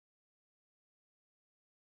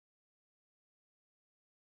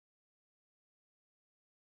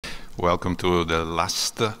Welcome to the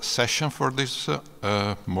last session for this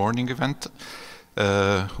morning event.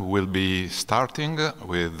 We'll be starting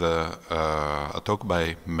with a talk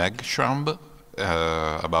by Meg Schwamb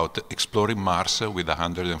about exploring Mars with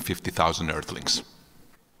 150,000 Earthlings.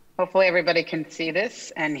 Hopefully everybody can see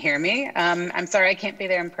this and hear me. I'm sorry I can't be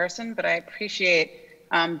there in person, but I appreciate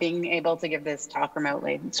being able to give this talk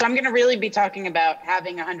remotely. So I'm going to really be talking about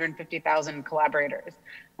having 150,000 collaborators.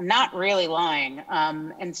 I'm not really lying.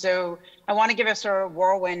 And so I want to give a sort of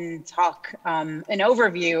whirlwind talk, an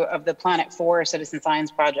overview of the Planet 4 Citizen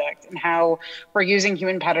Science Project and how we're using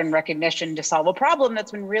human pattern recognition to solve a problem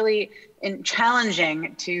that's been really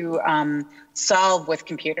challenging to solve with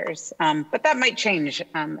computers. But that might change,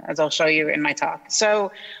 as I'll show you in my talk.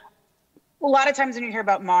 So a lot of times when you hear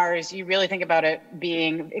about Mars, you really think about it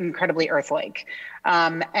being incredibly Earth-like.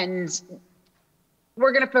 And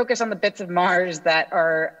we're going to focus on the bits of Mars that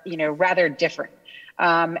are, rather different.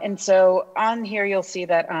 And so on here, you'll see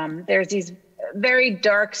that there's these very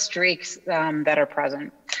dark streaks that are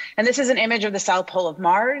present. And this is an image of the south pole of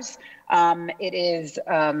Mars. It is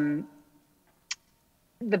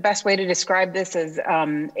the best way to describe this is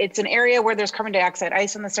it's an area where there's carbon dioxide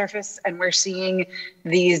ice on the surface, and we're seeing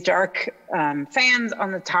these dark fans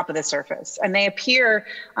on the top of the surface, and they appear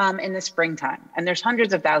in the springtime, and there's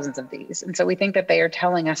hundreds of thousands of these, and so we think that they are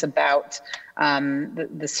telling us about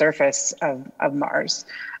the surface of Mars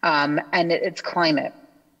and its climate.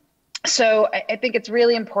 So I think it's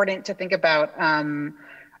really important to think about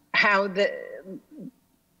how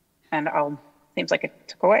seems like it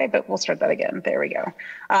took away, but we'll start that again. There we go.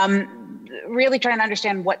 Really trying to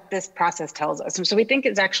understand what this process tells us. And so we think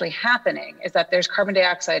is actually happening is that there's carbon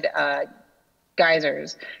dioxide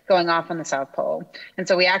geysers going off on the South Pole. And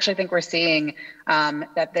so we actually think we're seeing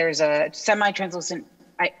that there's a semi-translucent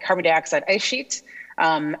carbon dioxide ice sheet,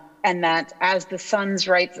 and that as the sun's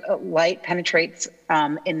light penetrates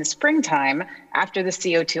in the springtime, after the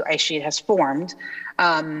CO2 ice sheet has formed,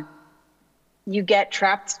 you get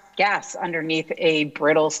trapped gas underneath a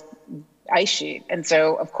brittle ice sheet. And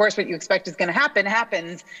so, of course, what you expect is going to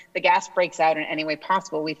happens. The gas breaks out in any way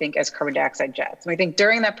possible, we think, as carbon dioxide jets. And we think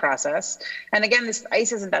during that process, and again, this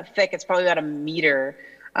ice isn't that thick, it's probably about a meter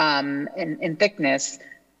in thickness,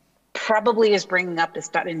 probably is bringing up this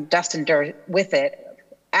dust and dirt with it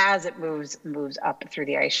as it moves up through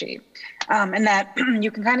the ice sheet. And that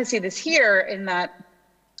you can kind of see this here in that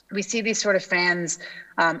we see these sort of fans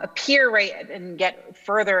appear and get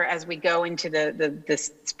further as we go into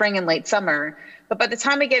the spring and late summer. But by the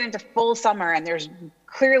time we get into full summer and there's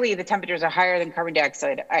clearly the temperatures are higher than carbon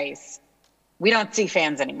dioxide ice, we don't see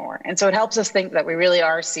fans anymore. And so it helps us think that we really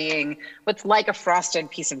are seeing what's like a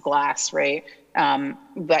frosted piece of glass, right,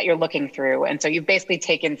 that you're looking through. And so you've basically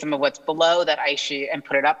taken some of what's below that ice sheet and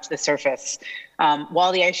put it up to the surface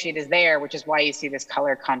while the ice sheet is there, which is why you see this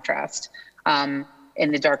color contrast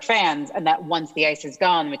in the dark fans, and that once the ice is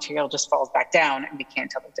gone, the material just falls back down and we can't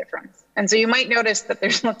tell the difference. And so you might notice that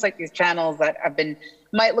there's looks like these channels that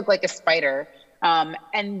might look like a spider.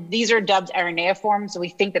 And these are dubbed araneiforms. So we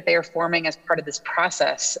think that they are forming as part of this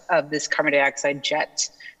process of this carbon dioxide jet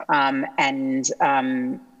and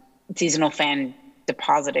seasonal fan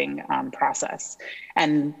depositing process.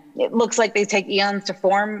 And it looks like they take eons to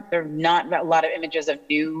form. There are not a lot of images of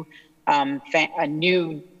new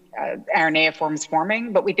araneiforms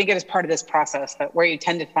forming, but we think it is part of this process that where you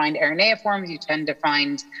tend to find araneiforms, you tend to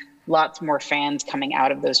find lots more fans coming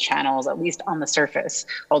out of those channels, at least on the surface,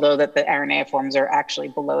 although that the araneiforms are actually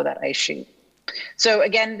below that ice sheet. So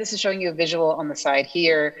again, this is showing you a visual on the side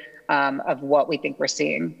here of what we think we're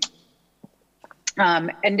seeing.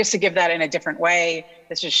 And just to give that in a different way,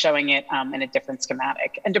 this is showing it in a different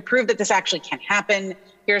schematic. And to prove that this actually can happen,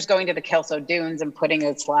 here's going to the Kelso Dunes and putting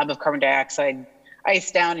a slab of carbon dioxide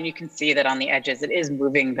ice down, and you can see that on the edges it is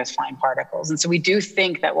moving those fine particles. And so we do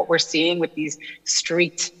think that what we're seeing with these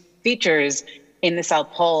streaked features in the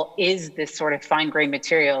South Pole is this sort of fine-grained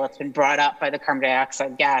material that's been brought up by the carbon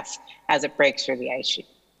dioxide gas as it breaks through the ice sheet.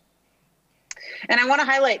 And I want to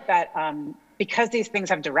highlight that because these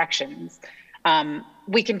things have directions,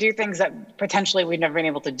 we can do things that potentially we've never been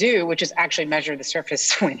able to do, which is actually measure the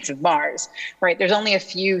surface winds of Mars, right? There's only a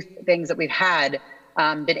few things that we've had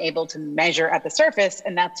been able to measure at the surface,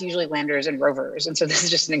 and that's usually landers and rovers. And so this is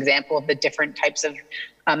just an example of the different types of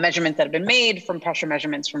measurements that have been made, from pressure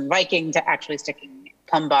measurements from Viking to actually sticking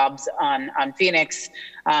plumb bobs on Phoenix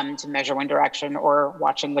to measure wind direction, or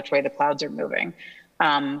watching which way the clouds are moving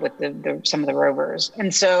with some of the rovers.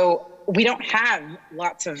 And so we don't have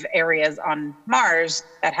lots of areas on Mars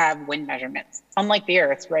that have wind measurements, unlike the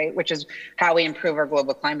Earth, right? Which is how we improve our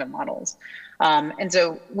global climate models. And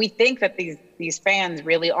so we think that these fans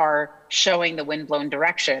really are showing the wind-blown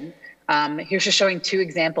direction. Here's just showing two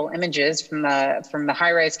example images from the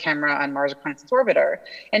high-rise camera on Mars Reconnaissance Orbiter,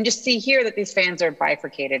 and just see here that these fans are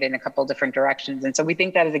bifurcated in a couple different directions. And so we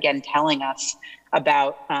think that is again telling us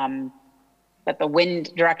about that the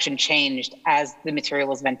wind direction changed as the material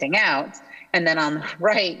was venting out. And then on the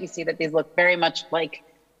right, you see that these look very much like,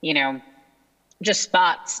 just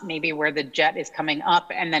spots maybe where the jet is coming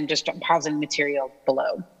up and then just depositing material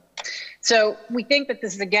below. So we think that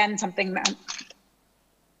this is again something that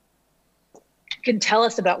can tell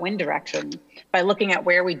us about wind direction by looking at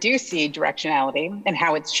where we do see directionality and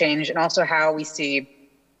how it's changed, and also how we see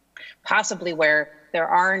possibly where there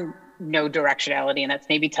are no directionality, and that's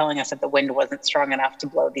maybe telling us that the wind wasn't strong enough to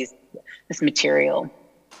blow this material.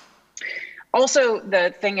 Also,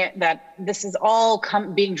 the thing that this is all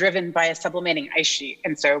being driven by a sublimating ice sheet.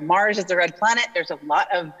 And so Mars is a red planet. There's a lot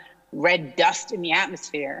of red dust in the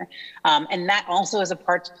atmosphere, and that also has a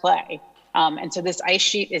part to play. And so this ice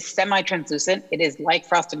sheet is semi-translucent. It is like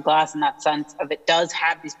frosted glass in that sense of it does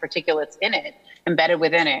have these particulates in it, embedded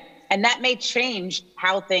within it. And that may change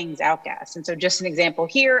how things outgas. And so just an example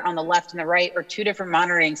here on the left and the right are two different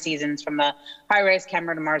monitoring seasons from the high-rise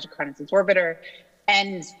camera to Mars Reconnaissance Orbiter.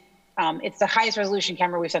 And it's the highest resolution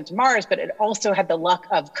camera we've sent to Mars, but it also had the luck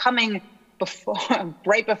of coming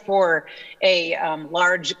right before a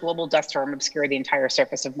large global dust storm obscured the entire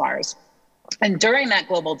surface of Mars. And during that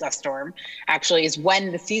global dust storm, actually, is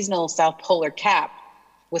when the seasonal south polar cap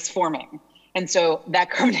was forming. And so that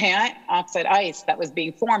carbon dioxide ice that was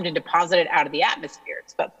being formed and deposited out of the atmosphere,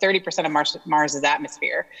 it's about 30% of Mars's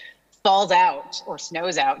atmosphere, thaws out or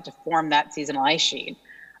snows out to form that seasonal ice sheet.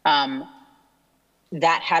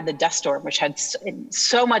 That had the dust storm, which had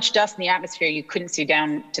so much dust in the atmosphere you couldn't see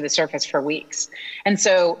down to the surface for weeks. And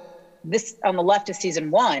so this on the left is season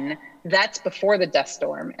 1. That's before the dust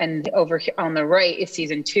storm. And over here on the right is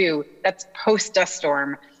season 2. That's post dust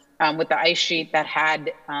storm with the ice sheet that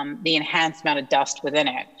had the enhanced amount of dust within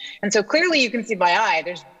it. And so clearly you can see by eye,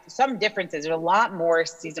 there's some differences. There's a lot more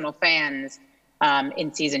seasonal fans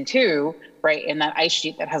in season 2, right, in that ice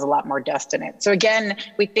sheet that has a lot more dust in it. So again,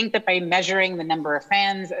 we think that by measuring the number of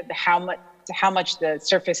fans, how much the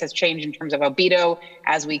surface has changed in terms of albedo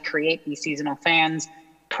as we create these seasonal fans,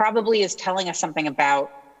 probably is telling us something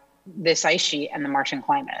about this ice sheet and the Martian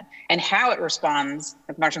climate and how it responds,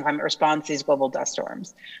 the Martian climate responds to these global dust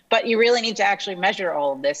storms. But you really need to actually measure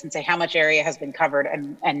all of this and say how much area has been covered,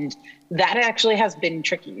 and that actually has been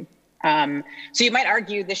tricky. So you might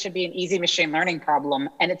argue this should be an easy machine learning problem,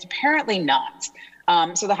 and it's apparently not.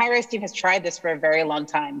 So the HiRISE team has tried this for a very long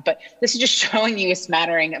time, but this is just showing you a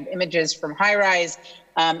smattering of images from HiRISE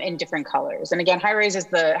in different colors. And again, HiRISE is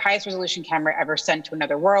the highest resolution camera ever sent to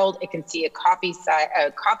another world. It can see a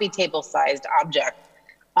coffee table sized object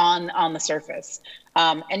on the surface.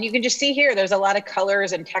 And you can just see here, there's a lot of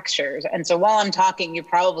colors and textures. And so while I'm talking, you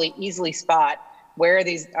probably easily spot where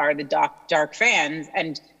these are the dark fans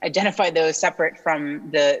and identify those separate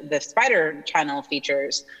from the spider channel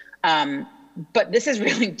features. But this is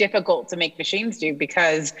really difficult to make machines do,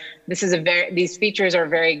 because this is these features are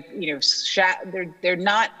very, they're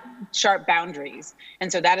not sharp boundaries.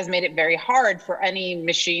 And so that has made it very hard for any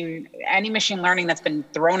machine learning that's been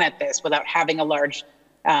thrown at this without having a large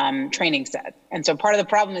training set. And so part of the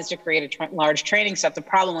problem is to create a large training set. The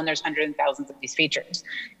problem when there's hundreds and thousands of these features.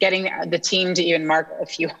 Getting the team to even mark a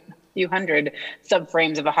few hundred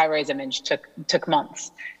subframes of a high-res image took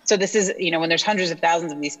months. So this is, when there's hundreds of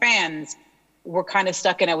thousands of these fans, we're kind of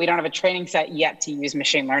stuck in we don't have a training set yet to use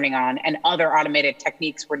machine learning on, and other automated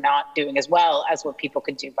techniques we're not doing as well as what people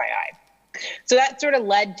could do by eye. So that sort of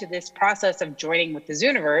led to this process of joining with the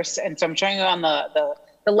Zooniverse. And so I'm showing you on the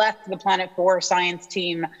left, the Planet 4 science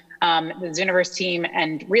team, the Zooniverse team,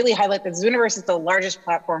 and really highlight that Zooniverse is the largest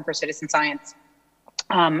platform for citizen science,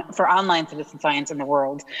 for online citizen science in the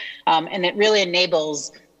world. And it really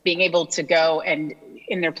enables being able to go and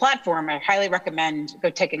in their platform, I highly recommend go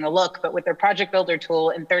taking a look, but with their project builder tool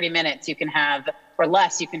in 30 minutes, you can have, or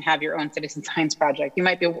less, you can have your own citizen science project. You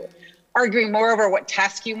might be arguing more over what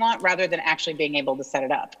task you want rather than actually being able to set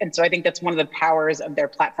it up. And so I think that's one of the powers of their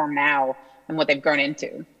platform now and what they've grown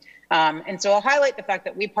into. And so I'll highlight the fact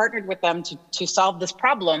that we partnered with them to solve this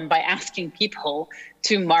problem by asking people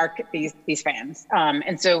to mark these fans.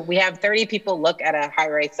 And so we have 30 people look at a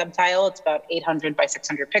high-res subtile. It's about 800 by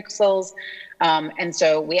 600 pixels. And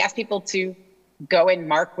so we ask people to go and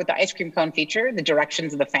mark with the ice cream cone feature the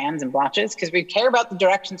directions of the fans and blotches, because we care about the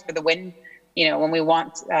directions for the wind when we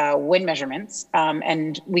want wind measurements,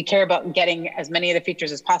 and we care about getting as many of the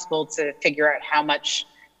features as possible to figure out how much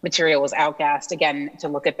material was outgassed, again, to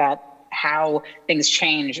look at that, how things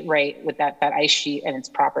change, right, with that ice sheet and its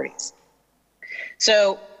properties.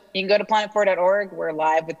 So you can go to planet4.org. We're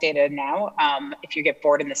live with data now if you get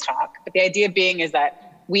bored in this talk. But the idea being is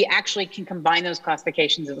that we actually can combine those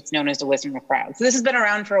classifications of what's known as the wisdom of crowds. So this has been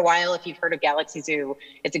around for a while. If you've heard of Galaxy Zoo,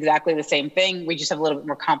 it's exactly the same thing. We just have a little bit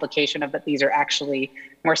more complication of that these are actually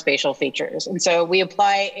more spatial features. And so we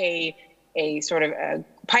apply a sort of a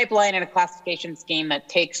pipeline and a classification scheme that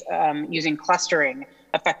takes using clustering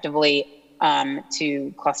effectively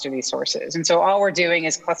to cluster these sources. And so all we're doing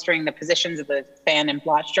is clustering the positions of the fan and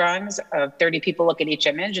blotch drawings of 30 people look at each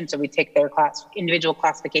image. And so we take their individual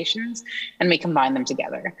classifications and we combine them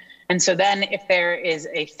together. And so then if there is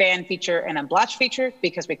a fan feature and a blotch feature,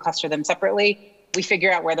 because we cluster them separately, we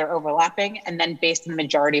figure out where they're overlapping. And then based on the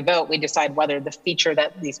majority vote, we decide whether the feature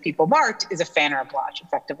that these people marked is a fan or a blotch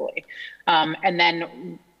effectively. And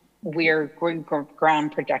then we're going to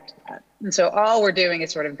ground project that. And so all we're doing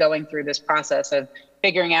is sort of going through this process of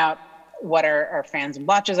figuring out what our fans and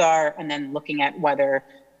blotches are, and then looking at whether,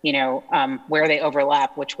 where they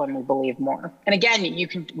overlap, which one we believe more. And again,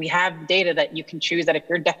 we have data that you can choose that if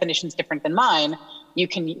your definition is different than mine, you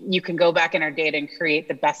can go back in our data and create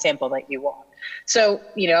the best sample that you want. So,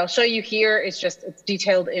 I'll show you here. It's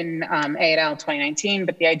detailed in A&L 2019,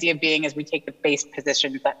 but the idea being is we take the base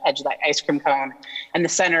positions, that edge of that ice cream cone, and the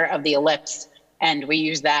center of the ellipse, and we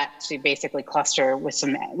use that to basically cluster with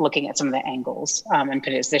looking at some of the angles and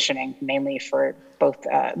positioning, mainly for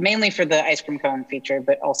the ice cream cone feature,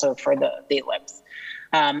 but also for the ellipse.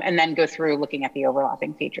 And then go through looking at the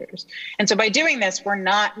overlapping features. And so by doing this, we're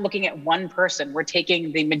not looking at one person, we're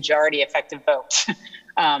taking the majority effective vote.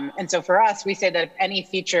 And so for us, we say that if any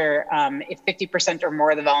feature, if 50% or more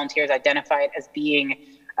of the volunteers identify it as being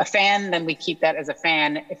a fan, then we keep that as a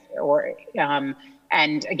fan.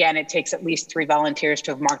 And again, it takes at least 3 volunteers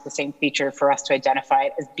to have marked the same feature for us to identify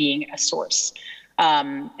it as being a source.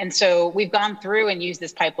 And so we've gone through and used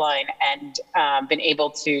this pipeline and been able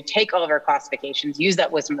to take all of our classifications, use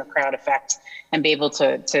that wisdom of crowd effect, and be able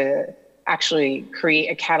to actually create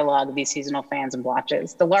a catalog of these seasonal fans and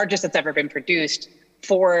blotches, the largest that's ever been produced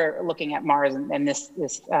for looking at Mars and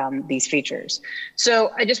these features.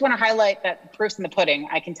 So I just want to highlight that proof's in the pudding.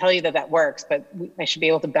 I can tell you that works, but I should be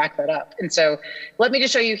able to back that up. And so let me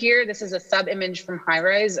just show you here. This is a sub image from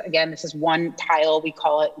HiRISE. Again, this is one tile, we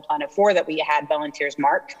call it in Planet 4, that we had volunteers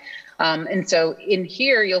mark. And so in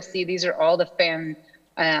here, you'll see these are all the fan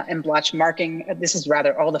and blotch marking. This is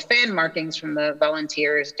rather all the fan markings from the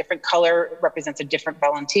volunteers. Different color represents a different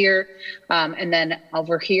volunteer. And then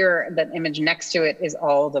over here, that image next to it is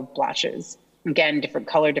all the blotches. Again, different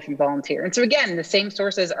color, different volunteer. And so again, the same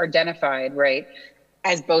sources are identified, right,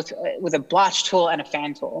 as both with a blotch tool and a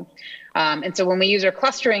fan tool. And so when we use our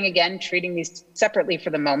clustering, again, treating these separately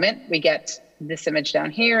for the moment, we get this image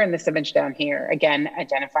down here and this image down here, again,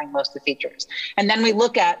 identifying most of the features. And then we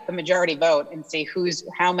look at the majority vote and see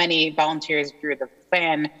how many volunteers drew the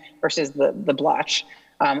fan versus the blotch,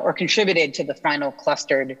 or contributed to the final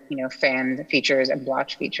clustered, fan features and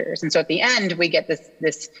blotch features. And so at the end, we get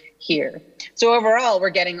this here. So overall,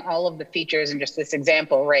 we're getting all of the features in just this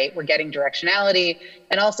example, right? We're getting directionality,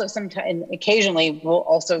 and also sometimes, occasionally, we'll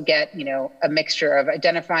also get, a mixture of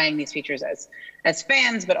identifying these features as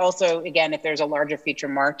fans, but also, again, if there's a larger feature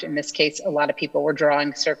marked, in this case, a lot of people were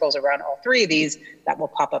drawing circles around all 3 of these, that will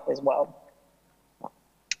pop up as well.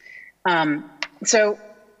 So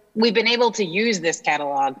we've been able to use this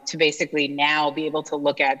catalog to basically now be able to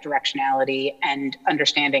look at directionality and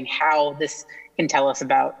understanding how this can tell us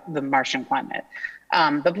about the Martian climate.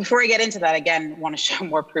 But before I get into that, again, want to show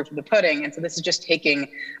more proof of the pudding. And so this is just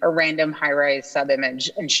taking a random HiRISE sub-image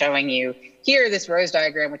and showing you here this rose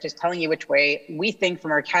diagram, which is telling you which way we think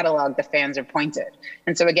from our catalog the fans are pointed.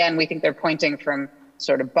 And so again, we think they're pointing from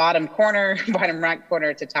sort of bottom right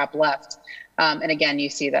corner to top left. And again, you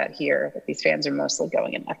see that here, that these fans are mostly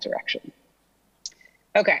going in that direction.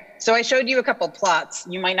 Okay, so I showed you a couple plots.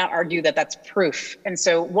 You might not argue that that's proof. And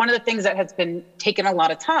so one of the things that has been taken a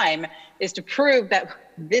lot of time is to prove that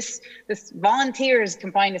this volunteers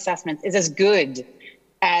combined assessment is as good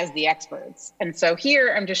as the experts. And so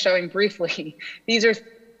here I'm just showing briefly, these are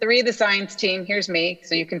 3 of the science team. Here's me,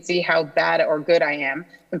 so you can see how bad or good I am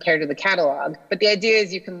compared to the catalog. But the idea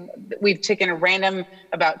is we've taken a random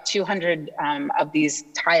about 200 of these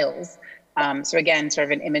tiles. So again, sort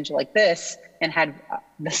of an image like this, and had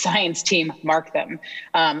the science team mark them.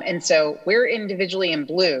 And so we're individually in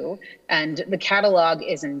blue, and the catalog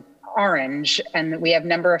is in orange, and we have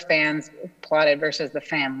number of fans plotted versus the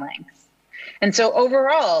fan length. And so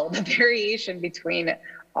overall, the variation between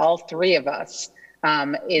all three of us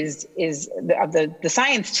is the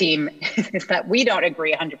science team is that we don't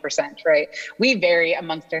agree 100%, right? We vary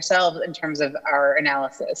amongst ourselves in terms of our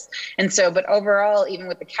analysis. And so, but overall, even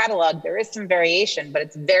with the catalog, there is some variation, but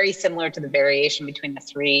it's very similar to the variation between the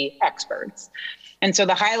three experts. And so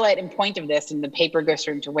the highlight and point of this, and the paper goes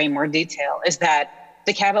through into way more detail, is that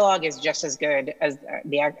the catalog is just as good as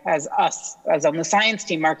us, as on the science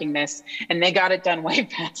team marking this, and they got it done way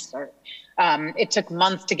faster. It took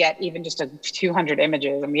months to get even just 200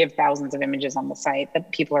 images, and we have thousands of images on the site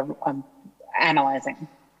that people are analyzing.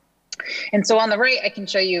 And so on the right, I can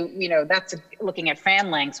show you, that's looking at fan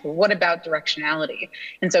lengths. Well, what about directionality?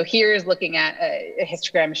 And so here's looking at a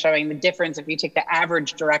histogram showing the difference if you take the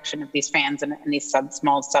average direction of these fans and these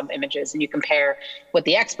small sub images, and you compare what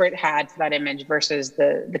the expert had for that image versus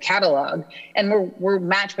the catalog, and we're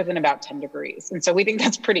matched within about 10 degrees. And so we think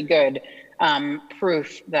that's pretty good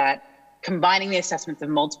proof that combining the assessments of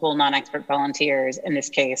multiple non-expert volunteers, in this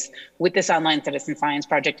case, with this online citizen science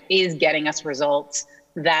project is getting us results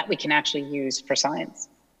that we can actually use for science.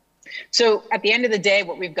 So at the end of the day,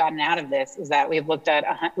 what we've gotten out of this is that we've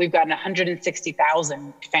gotten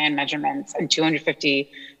 160,000 fan measurements and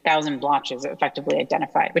 250,000 blotches effectively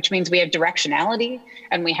identified, which means we have directionality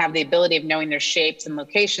and we have the ability of knowing their shapes and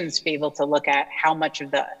locations to be able to look at how much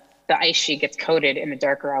of the ice sheet gets coated in the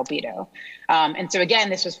darker albedo. And so again,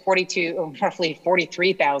 this was roughly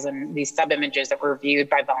 43,000, these sub-images that were reviewed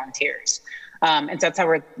by volunteers. And so that's how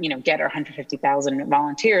we're, get our 150,000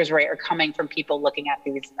 volunteers, right, are coming from people looking at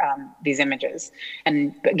these images.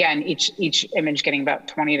 And again, each image getting about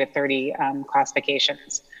 20 to 30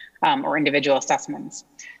 classifications or individual assessments.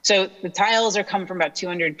 So the tiles are coming from about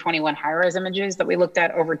 221 high-rise images that we looked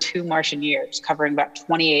at over 2 Martian years, covering about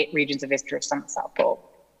 28 regions of Icarus on the South Pole.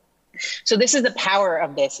 So this is the power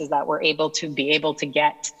of this, is that we're able to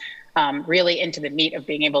get really into the meat of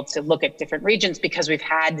being able to look at different regions because we've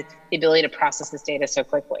had the ability to process this data so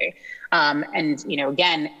quickly. And,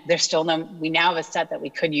 again, we now have a set that we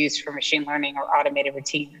could use for machine learning or automated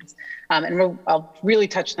routines. And I'll really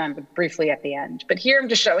touch on them briefly at the end. But here I'm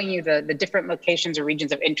just showing you the different locations or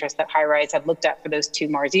regions of interest that HiRISE had looked at for those 2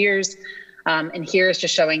 Mars years. And here is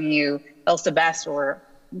just showing you Elsebest, or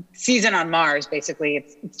season on Mars. Basically,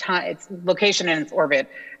 it's location and its orbit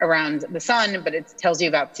around the sun, but it tells you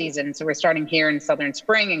about season. So we're starting here in southern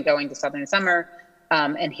spring and going to southern summer.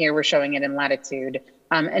 And here we're showing it in latitude.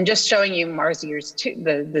 And just showing you Mars years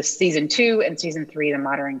 2, the season 2 and season 3, the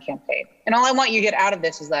monitoring campaign. And all I want you to get out of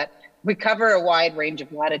this is that we cover a wide range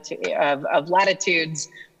of latitudes,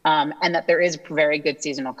 and that there is very good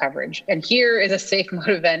seasonal coverage. And here is a safe mode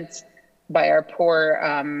event by our poor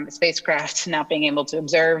spacecraft not being able to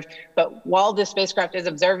observe. But while the spacecraft is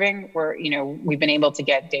observing, we've been able to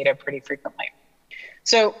get data pretty frequently.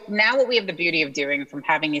 So now what we have the beauty of doing from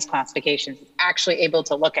having these classifications is actually able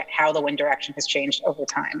to look at how the wind direction has changed over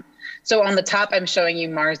time. So on the top, I'm showing you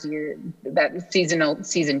Mars year, that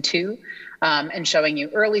season 2, and showing you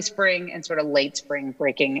early spring and sort of late spring,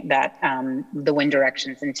 breaking that the wind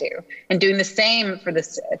directions into, and doing the same for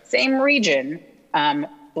the same region,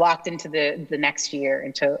 blocked into the next year,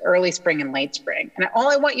 into early spring and late spring. And all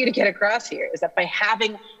I want you to get across here is that by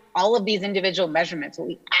having all of these individual measurements, what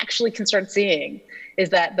we actually can start seeing is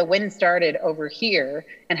that the wind started over here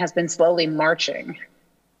and has been slowly marching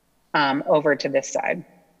over to this side.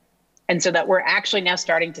 And so that we're actually now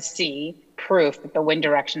starting to see proof that the wind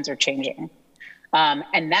directions are changing.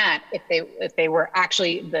 And that if they were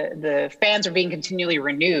actually, the fans are being continually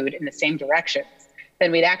renewed in the same directions,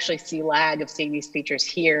 then we'd actually see lag of seeing these features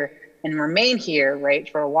here and remain here, right,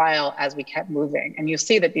 for a while as we kept moving. And you'll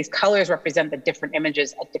see that these colors represent the different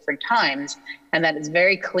images at different times, and that is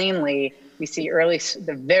very cleanly, we see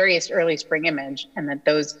the various early spring image, and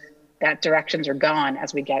that directions are gone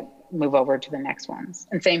as we move over to the next ones.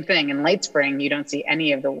 And same thing, in late spring, you don't see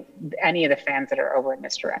any of the fans that are over in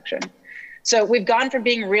this direction. So we've gone from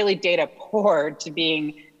being really data poor to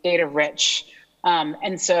being data rich.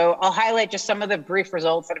 And so I'll highlight just some of the brief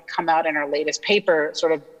results that have come out in our latest paper,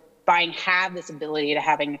 sort of have this ability to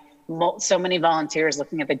having so many volunteers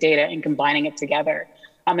looking at the data and combining it together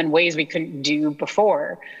in ways we couldn't do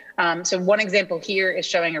before. So one example here is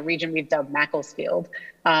showing a region we've dubbed Macclesfield.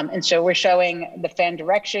 And so we're showing the fan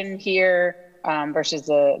direction here versus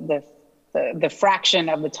the fraction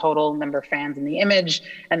of the total number of fans in the image.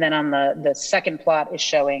 And then on the second plot is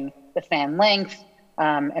showing the fan length.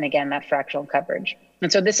 And again, that fractional coverage. And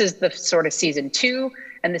so this is the sort of season 2,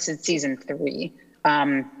 and this is season 3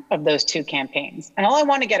 of those 2 campaigns. And all I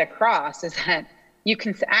want to get across is that you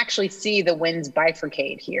can actually see the winds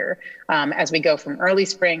bifurcate here as we go from early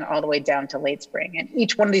spring all the way down to late spring. And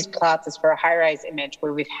each one of these plots is for a high-rise image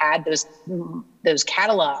where we've had those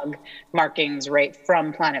catalog markings right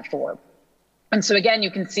from Planet 4. And so again,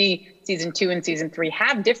 you can see season 2 and season 3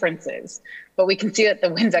 have differences, but we can see that the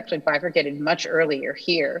winds actually bifurcated much earlier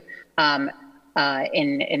here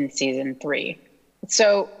in season 3.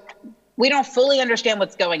 So we don't fully understand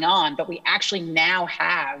what's going on, but we actually now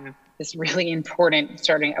have this really important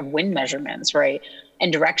starting of wind measurements, right?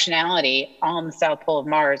 And directionality on the south pole of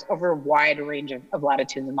Mars over a wide range of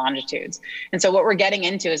latitudes and longitudes. And so what we're getting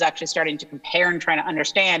into is actually starting to compare and trying to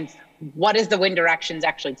understand what is the wind directions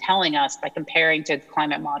actually telling us by comparing to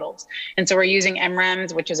climate models. And so we're using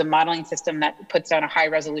MRAMS, which is a modeling system that puts down a high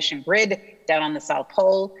resolution grid down on the south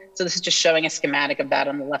pole. So this is just showing a schematic of that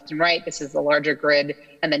on the left and right. This is the larger grid,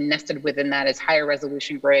 and then nested within that is higher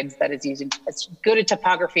resolution grids that is using as good a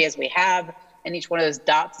topography as we have. And each one of those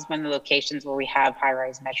dots is one of the locations where we have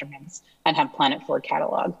high-rise measurements and have Planet 4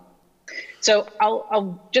 catalog. So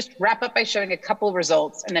I'll just wrap up by showing a couple of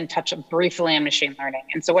results and then touch briefly on machine learning.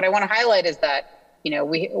 And so what I want to highlight is that,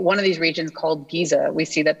 one of these regions called Giza, we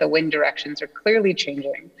see that the wind directions are clearly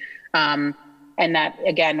changing. And that,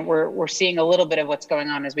 again, we're seeing a little bit of what's going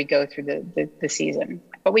on as we go through the season.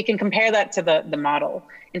 But we can compare that to the model.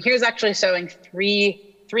 And here's actually showing three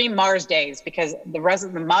Mars days, because the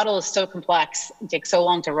model is so complex and takes so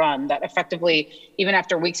long to run that effectively, even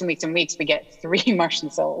after weeks and weeks and weeks, we get 3 Martian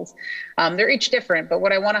sols. They're each different, but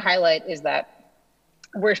what I want to highlight is that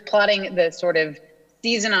we're plotting the sort of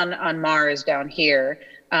season on Mars down here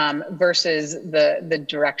versus the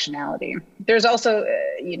directionality. There's also,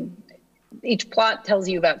 each plot tells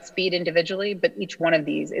you about speed individually, but each one of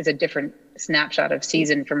these is a different snapshot of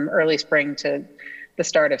season from early spring to the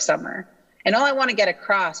start of summer. And all I want to get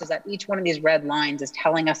across is that each one of these red lines is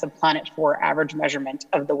telling us a Planet 4 average measurement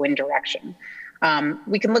of the wind direction.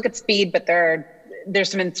 We can look at speed, but there's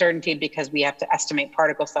some uncertainty because we have to estimate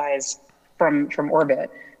particle size from orbit.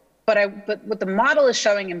 But what the model is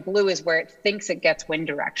showing in blue is where it thinks it gets wind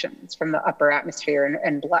directions from the upper atmosphere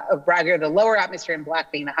and rather the lower atmosphere, and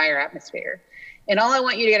black being the higher atmosphere. And all I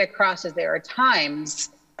want you to get across is there are times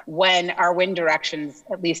when our wind directions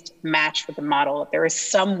at least match with the model. There is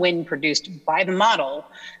some wind produced by the model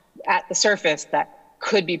at the surface that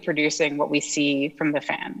could be producing what we see from the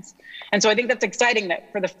fans. And so I think that's exciting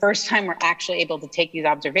that for the first time, we're actually able to take these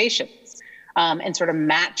observations and sort of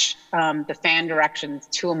match the fan directions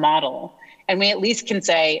to a model. And we at least can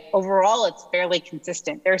say, overall, it's fairly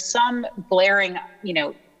consistent. There's some glaring,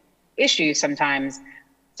 issues sometimes,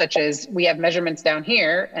 such as we have measurements down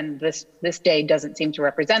here, and this day doesn't seem to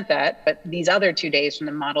represent that, but these other 2 days from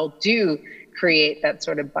the model do create that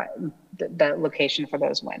sort of that location for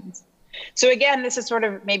those winds. So again, this is sort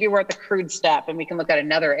of, maybe we're at the crude step and we can look at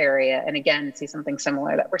another area and again, see something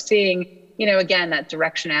similar that we're seeing, again, that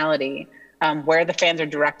directionality, where the fans are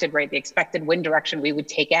directed, right? The expected wind direction we would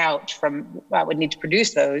take out from would need to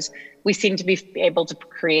produce those, we seem to be able to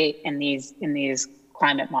create in these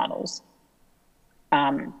climate models.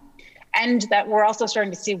 And that we're also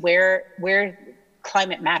starting to see where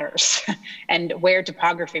climate matters and where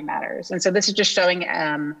topography matters. And so this is just showing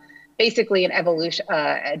basically an evolution,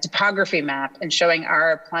 a topography map, and showing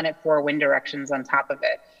our Planet 4 wind directions on top of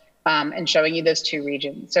it, and showing you those 2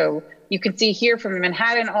 regions. So you can see here from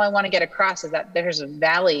Manhattan, all I want to get across is that there's a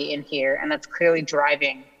valley in here, and that's clearly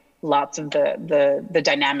driving lots of the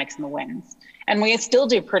dynamics in the winds. And we still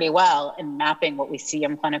do pretty well in mapping what we see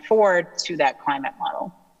on Planet 4 to that climate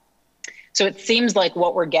model. So it seems like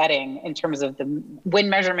what we're getting in terms of the wind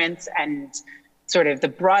measurements and sort of the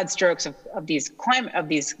broad strokes of these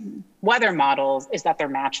weather models is that they're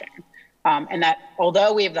matching. And that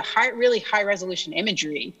although we have the really high resolution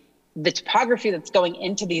imagery, the topography that's going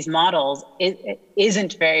into these models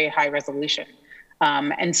isn't very high resolution.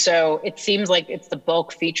 And so it seems like it's the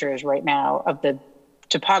bulk features right now of the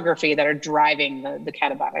topography that are driving the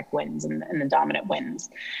katabatic winds and the dominant winds.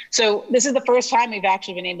 So this is the first time we've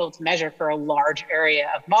actually been able to measure for a large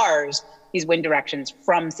area of Mars these wind directions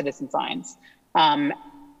from citizen science.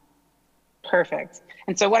 Perfect.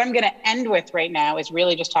 And so what I'm going to end with right now is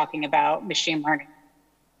really just talking about machine learning,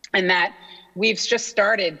 and that we've just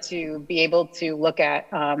started to be able to look at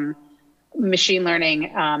machine learning,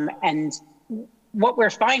 and what we're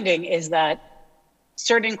finding is that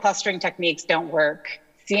certain clustering techniques don't work.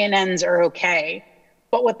 CNNs are okay,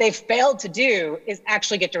 but what they've failed to do is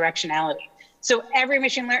actually get directionality. So every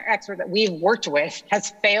machine learning expert that we've worked with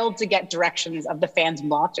has failed to get directions of the fans'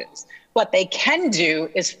 blotches. What they can do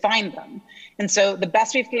is find them. And so the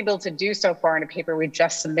best we've been able to do so far in a paper we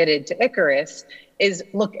just submitted to Icarus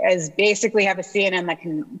is basically have a CNN that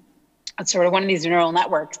can, sort of one of these neural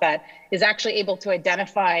networks that is actually able to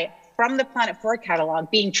identify from the Planet 4 catalog,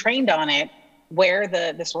 being trained on it, where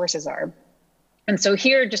the sources are. And so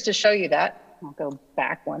here, just to show you that, I'll go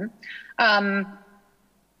back one.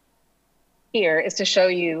 Here is to show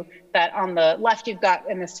you that on the left, you've got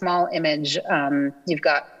in a small image, you've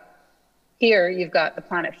got the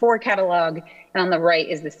Planet 4 catalog, and on the right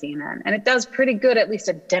is the CNN. And it does pretty good, at least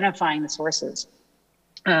identifying the sources.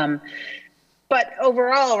 But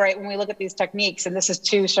overall, right, when we look at these techniques, and this is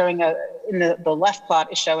too showing in the left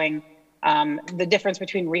plot is showing the difference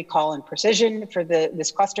between recall and precision for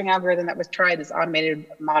this clustering algorithm that was tried, this automated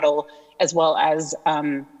model, as well as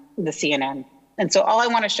the CNN. And so all I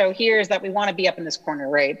want to show here is that we want to be up in this corner,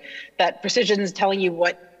 right? That precision is telling you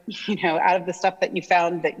what, out of the stuff that you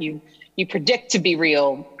found that you predict to be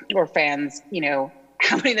real or fans,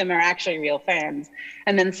 how many of them are actually real fans.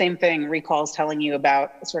 And then same thing, recall is telling you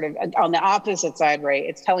about sort of on the opposite side, right?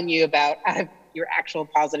 It's telling you about out of your actual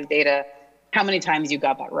positive data, how many times you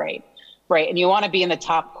got that right? Right, and you want to be in the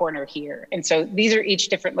top corner here. And so these are each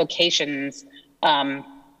different locations on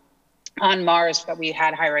Mars that we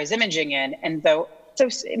had high-rise imaging in. And so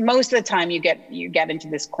most of the time you get into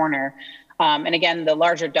this corner. And again, the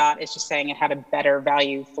larger dot is just saying it had a better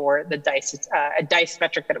value for the dice. It's a dice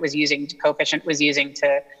metric that it was using, coefficient was using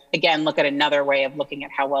to, again, look at another way of looking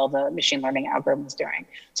at how well the machine learning algorithm was doing.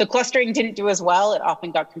 So clustering didn't do as well. It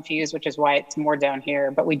often got confused, which is why it's more down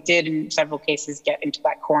here. But we did, in several cases, get into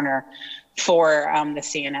that corner for the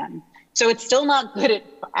CNN. So it's still not good at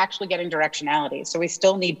actually getting directionality. So we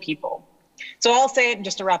still need people. So I'll say,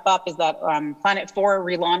 just to wrap up, is that Planet 4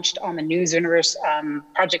 relaunched on the News Universe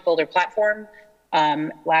Project Builder platform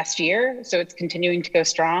last year. So it's continuing to go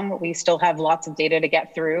strong. We still have lots of data to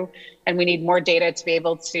get through, and we need more data to be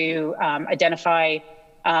able to identify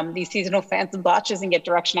these seasonal fans and blotches and get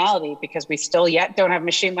directionality, because we still yet don't have a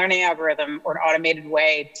machine learning algorithm or an automated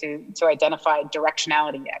way to identify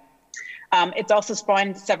directionality yet. It's also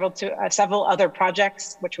spawned several other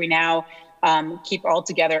projects, which we now keep all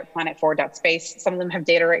together at planet4.space. Some of them have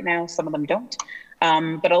data right now, some of them don't.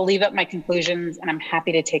 But I'll leave up my conclusions, and I'm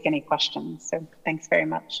happy to take any questions. So thanks very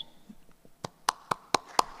much.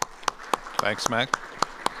 Thanks, Meg.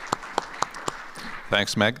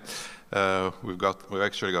 Thanks, Meg. We've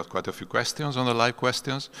actually got quite a few questions on the live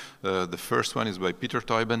questions. The first one is by Peter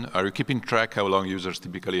Teuben. Are you keeping track how long users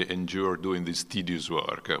typically endure doing this tedious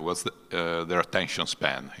work? What's their attention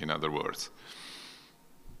span, in other words?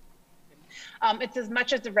 It's as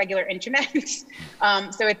much as the regular internet.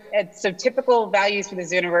 So typical values for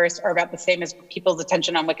this universe are about the same as people's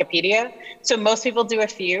attention on Wikipedia. So most people do a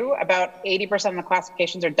few. About 80% of the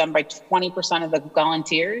classifications are done by 20% of the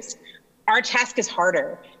volunteers. Our task is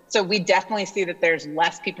harder. So we definitely see that there's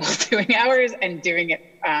less people doing hours and doing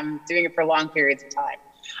it for long periods of time.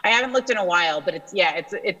 I haven't looked in a while, but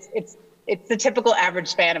it's the typical average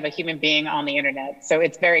span of a human being on the internet. So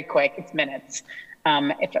it's very quick, it's minutes.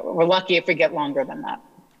 We're lucky if we get longer than that.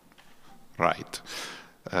 Right.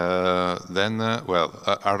 Are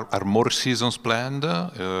more seasons planned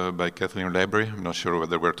by Kathleen Labrie? I'm not sure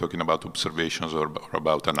whether we're talking about observations or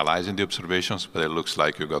about analyzing the observations, but it looks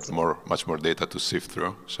like you got much more data to sift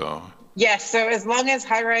through. So yes, so as long as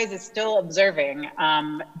HiRISE is still observing,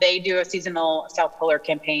 they do a seasonal South Polar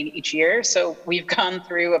campaign each year. So we've gone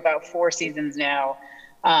through about 4 seasons now.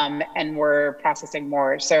 And we're processing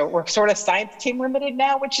more. So we're sort of science team limited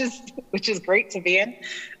now, which is great to be in.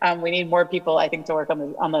 We need more people, I think, to work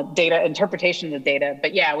on the data interpretation of the data.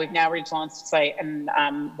 But yeah, we've now reached launch site, and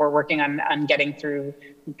we're working on getting through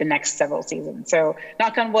the next several seasons. So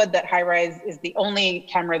knock on wood that HiRISE is the only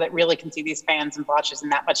camera that really can see these fans and blotches in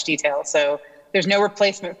that much detail. So there's no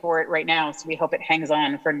replacement for it right now. So we hope it hangs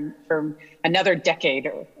on for another decade,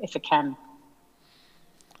 or if it can.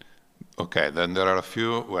 Okay, then there are a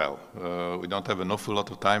few, we don't have an awful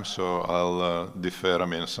lot of time, so I'll defer,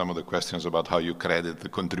 some of the questions about how you credit the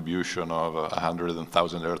contribution of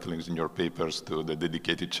 100,000 Earthlings in your papers to the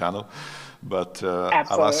dedicated channel. But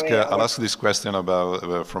I'll ask this question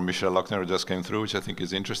from Michelle Lochner, who just came through, which I think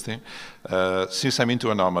is interesting. Since I'm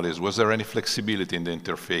into anomalies, was there any flexibility in the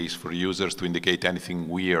interface for users to indicate anything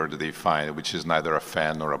weird they find, which is neither a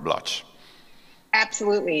fan nor a blotch?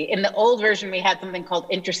 Absolutely. In the old version, we had something called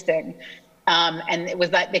interesting. And it was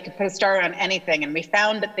that they could put a star on anything. And we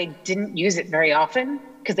found that they didn't use it very often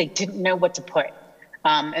because they didn't know what to put.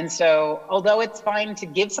 And so although it's fine to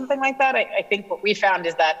give something like that, I think what we found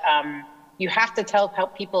is that you have to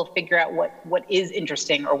help people figure out what is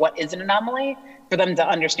interesting or what is an anomaly for them to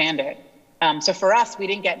understand it. So for us, we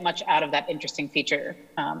didn't get much out of that interesting feature.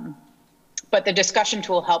 But the discussion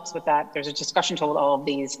tool helps with that. There's a discussion tool with all of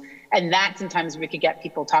these. And that sometimes we could get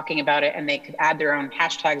people talking about it and they could add their own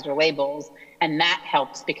hashtags or labels. And that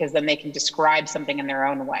helps because then they can describe something in their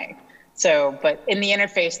own way. So, but in the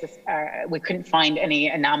interface, we couldn't find any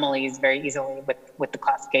anomalies very easily with the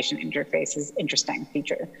classification interface. Is interesting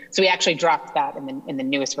feature. So we actually dropped that in the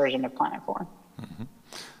newest version of Planet 4. Mm-hmm.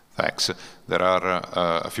 Thanks. There are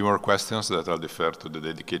a few more questions that I'll defer to the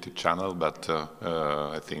dedicated channel, but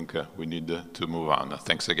I think we need to move on.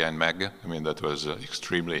 Thanks again, Meg. I mean, that was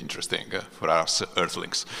extremely interesting for us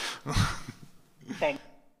Earthlings. Thanks.